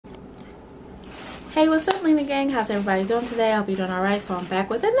Hey, what's up, Lena gang? How's everybody doing today? I hope you're doing alright. So I'm back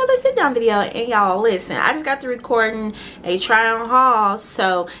with another sit down video, and y'all listen, I just got to recording a try on haul,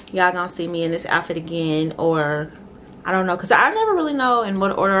 so y'all gonna see me in this outfit again, or I don't know, because I never really know in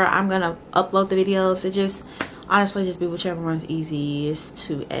what order I'm gonna upload the videos. It just honestly just be whichever one's easiest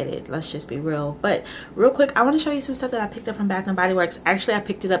to edit. Let's just be real. But real quick, I want to show you some stuff that I picked up from Bath and Body Works. Actually, I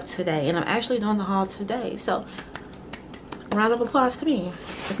picked it up today, and I'm actually doing the haul today, so round of applause to me.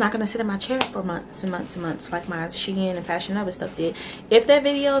 It's not gonna sit in my chair for months and months and months like my Shein and Fashion Nova stuff did. If that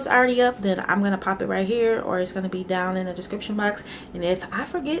video is already up, then I'm gonna pop it right here, or it's gonna be down in the description box. And if I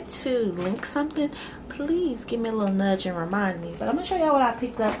forget to link something, please give me a little nudge and remind me. But I'm gonna show y'all what I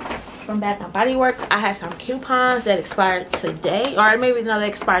picked up from Bath and Body Works. I had some coupons that expired today, or maybe no, they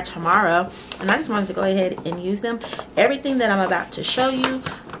expire tomorrow, and I just wanted to go ahead and use them. Everything that I'm about to show you,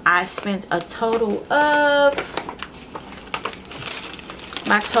 I spent a total of,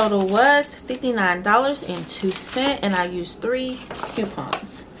 my total was $59.02, and I used 3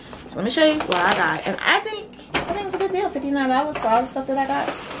 coupons. So let me show you what I got. And I think it's a good deal, $59 for all the stuff that I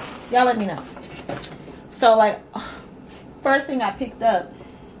got. Y'all let me know. So like, first thing I picked up,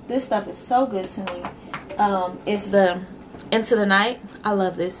 this stuff is so good to me. It's the Into the Night. I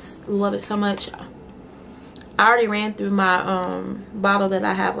love this. Love it so much. I already ran through my bottle that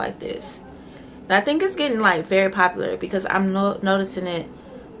I have like this. And I think it's getting like very popular because I'm noticing it,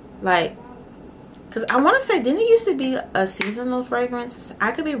 like, because I want to say, didn't it used to be a seasonal fragrance?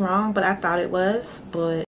 I could be wrong, but I thought it was. But